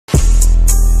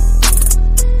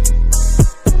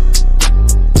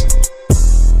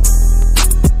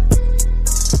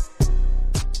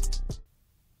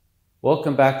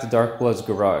Welcome back to Dark Blood's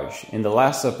Garage. In the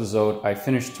last episode, I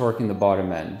finished torquing the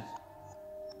bottom end.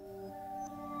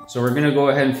 So we're going to go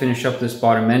ahead and finish up this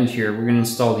bottom end here. We're going to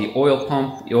install the oil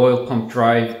pump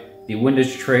drive, the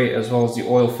windage tray, as well as the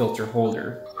oil filter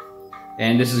holder.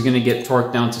 And this is going to get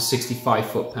torqued down to 65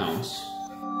 foot-pounds.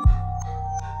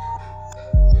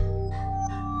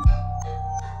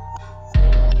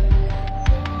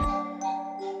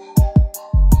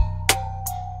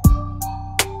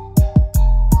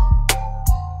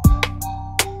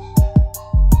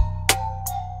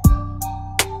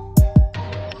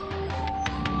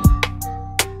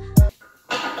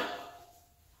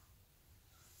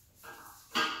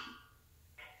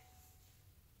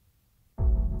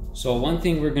 So one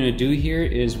thing we're going to do here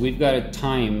is we've got to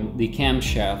time the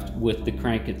camshaft with the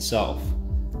crank itself.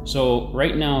 So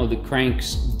right now the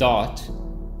crank's dot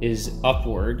is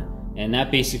upward, and that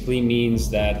basically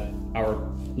means that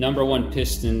our number one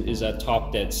piston is at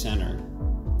top dead center.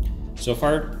 So if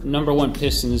our number one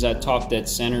piston is at top dead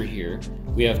center here,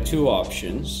 we have two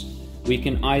options. We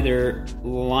can either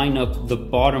line up the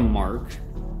bottom mark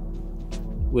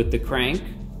with the crank,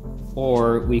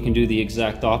 or we can do the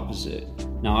exact opposite.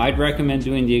 Now, I'd recommend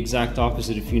doing the exact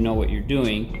opposite if you know what you're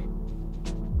doing.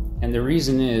 And the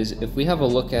reason is, if we have a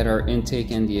look at our intake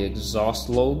and the exhaust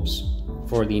lobes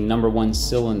for the number one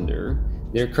cylinder,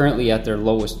 they're currently at their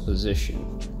lowest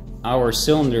position. Our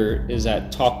cylinder is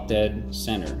at top dead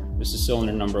center. This is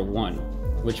cylinder number one,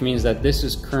 which means that this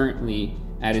is currently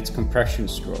at its compression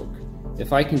stroke.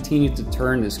 If I continue to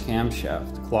turn this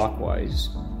camshaft clockwise,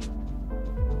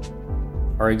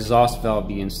 our exhaust valve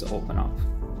begins to open up.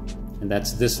 And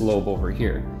that's this lobe over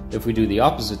here. If we do the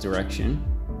opposite direction,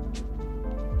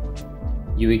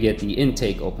 you would get the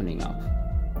intake opening up.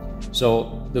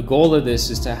 So the goal of this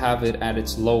is to have it at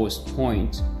its lowest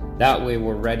point. That way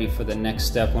we're ready for the next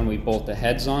step when we bolt the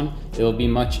heads on. It'll be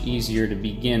much easier to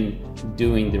begin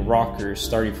doing the rockers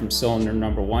starting from cylinder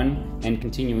number one and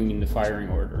continuing in the firing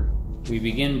order. We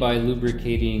begin by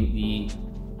lubricating the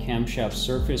camshaft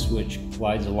surface, which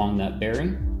glides along that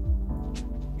bearing.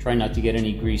 Try not to get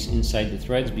any grease inside the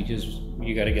threads because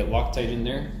you got to get Loctite in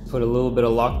there. Put a little bit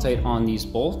of Loctite on these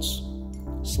bolts,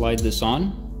 slide this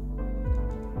on,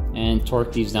 and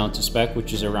torque these down to spec,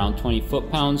 which is around 20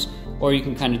 foot-pounds, or you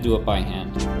can kind of do it by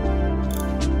hand.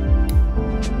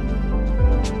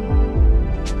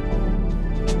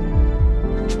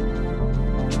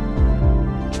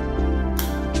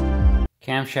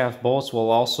 Camshaft bolts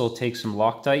will also take some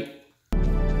Loctite.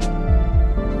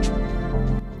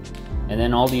 And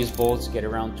then all these bolts get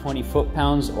around 20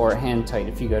 foot-pounds or hand tight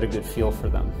if you got a good feel for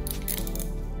them.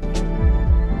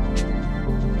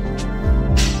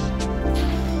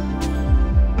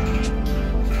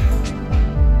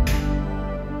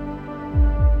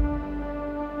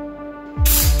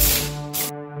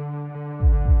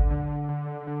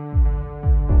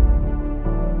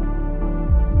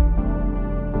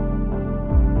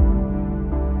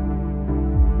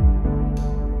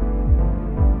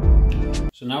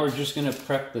 So now we're just going to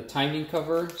prep the timing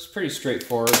cover. It's pretty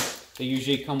straightforward. They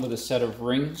usually come with a set of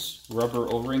rings, rubber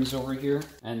O-rings over here,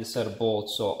 and a set of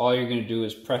bolts. So all you're going to do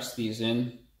is press these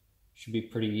in. Should be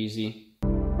pretty easy.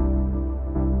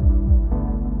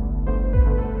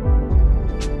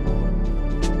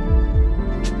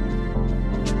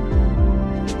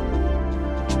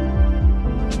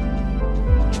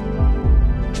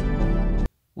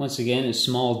 Once again, a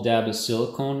small dab of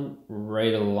silicone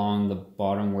right along the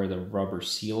bottom where the rubber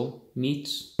seal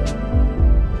meets.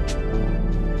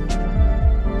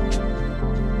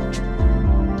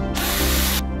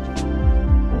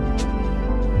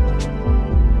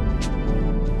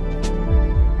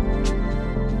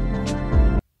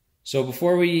 So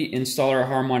before we install our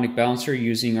harmonic balancer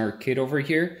using our kit over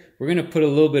here, we're going to put a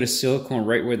little bit of silicone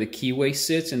right where the keyway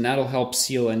sits, and that'll help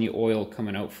seal any oil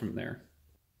coming out from there.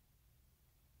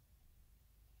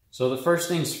 So the first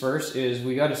things first is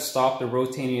we got to stop the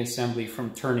rotating assembly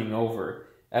from turning over.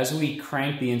 As we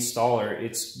crank the installer,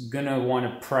 it's going to want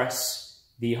to press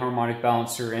the harmonic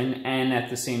balancer in and at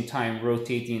the same time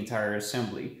rotate the entire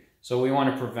assembly. So we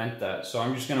want to prevent that. So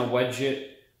I'm just going to wedge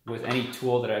it with any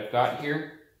tool that I've got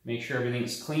here. Make sure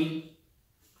everything's clean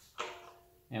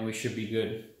and we should be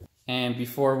good. And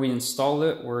before we install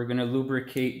it, we're going to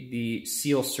lubricate the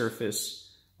seal surface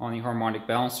on the harmonic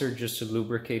balancer just to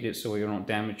lubricate it so we don't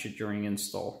damage it during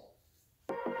install.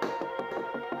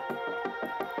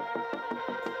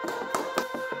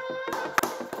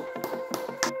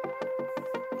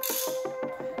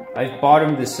 I've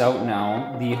bottomed this out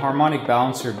now. The harmonic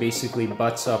balancer basically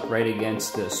butts up right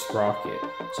against the sprocket.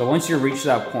 So once you reach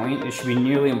that point, it should be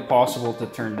nearly impossible to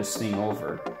turn this thing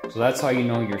over. So that's how you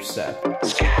know you're set.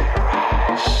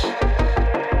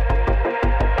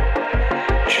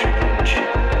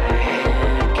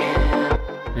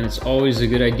 And it's always a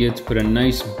good idea to put a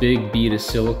nice big bead of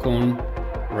silicone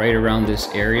right around this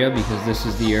area, because this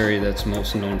is the area that's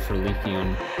most known for leaking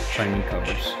on timing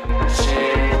covers.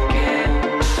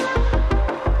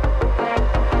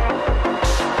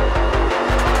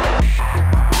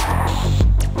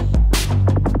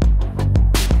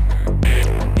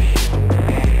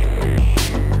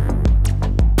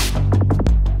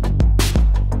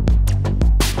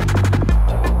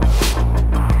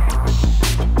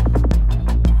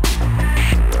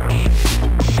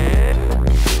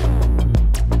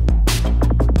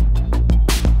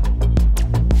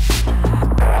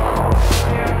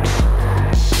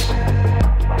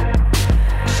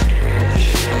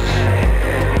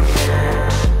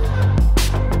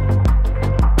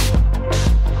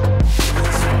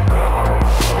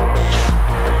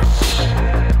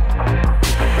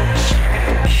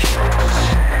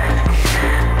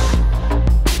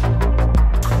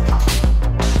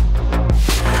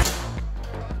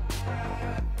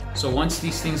 So once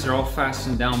these things are all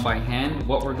fastened down by hand,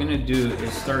 what we're gonna do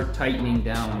is start tightening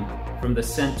down from the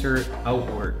center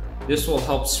outward. This will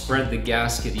help spread the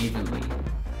gasket evenly.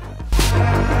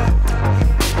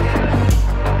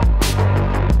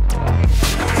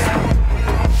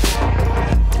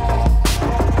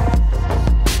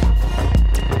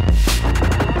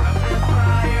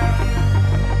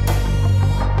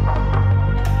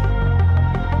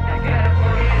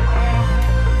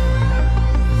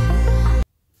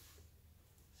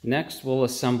 Next, we'll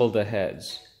assemble the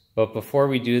heads. But before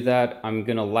we do that, I'm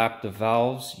going to lap the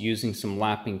valves using some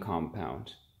lapping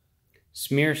compound.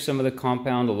 Smear some of the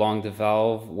compound along the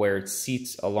valve where it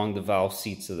seats along the valve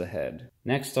seats of the head.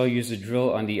 Next, I'll use a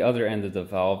drill on the other end of the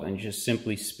valve and just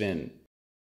simply spin.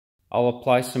 I'll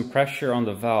apply some pressure on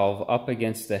the valve up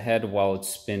against the head while it's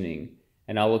spinning,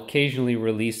 and I'll occasionally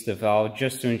release the valve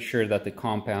just to ensure that the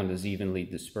compound is evenly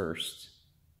dispersed.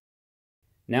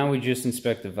 Now we just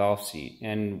inspect the valve seat,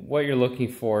 and what you're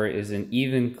looking for is an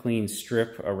even, clean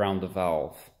strip around the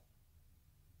valve.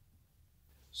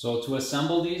 So to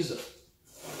assemble these,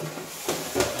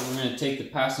 we're going to take the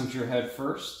passenger head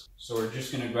first. So we're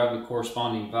just going to grab the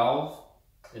corresponding valve,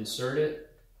 insert it.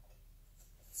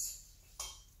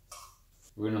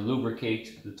 We're going to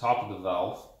lubricate the top of the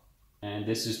valve, and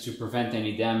this is to prevent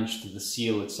any damage to the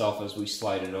seal itself as we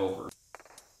slide it over.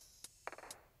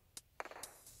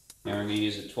 Now we're going to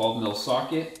use a 12mm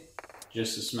socket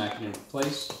just to smack it into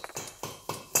place.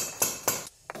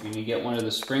 You're going to get one of the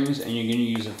springs, and you're going to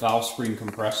use a valve spring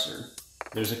compressor.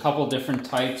 There's a couple different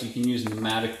types. You can use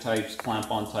pneumatic types,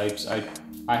 clamp-on types. I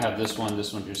have this one.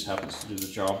 This one just happens to do the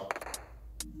job.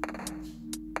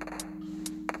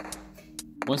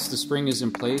 Once the spring is in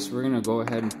place, we're going to go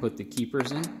ahead and put the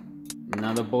keepers in.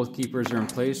 Now that both keepers are in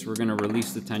place, we're going to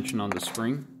release the tension on the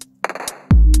spring.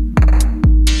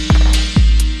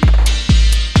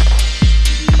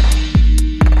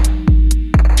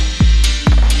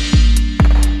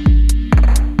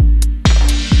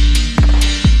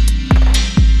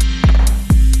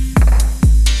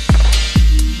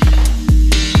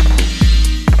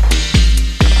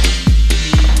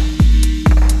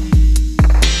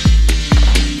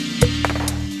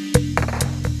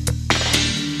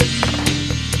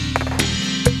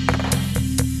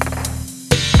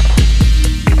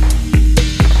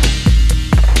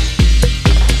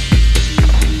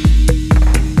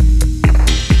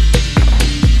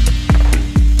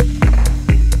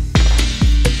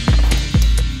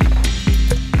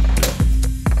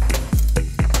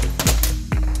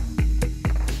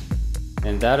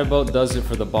 And that about does it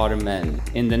for the bottom end.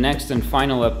 In the next and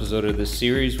final episode of this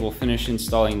series, we'll finish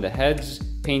installing the heads,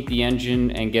 paint the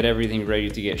engine, and get everything ready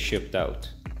to get shipped out.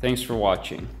 Thanks for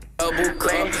watching. I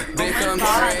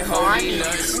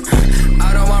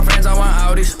don't want friends, I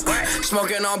want Audis.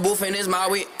 Smoking on booth and it's my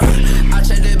weed. I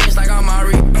check the bitch like I'm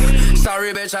Mari.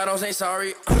 Sorry bitch, I don't say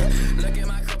sorry.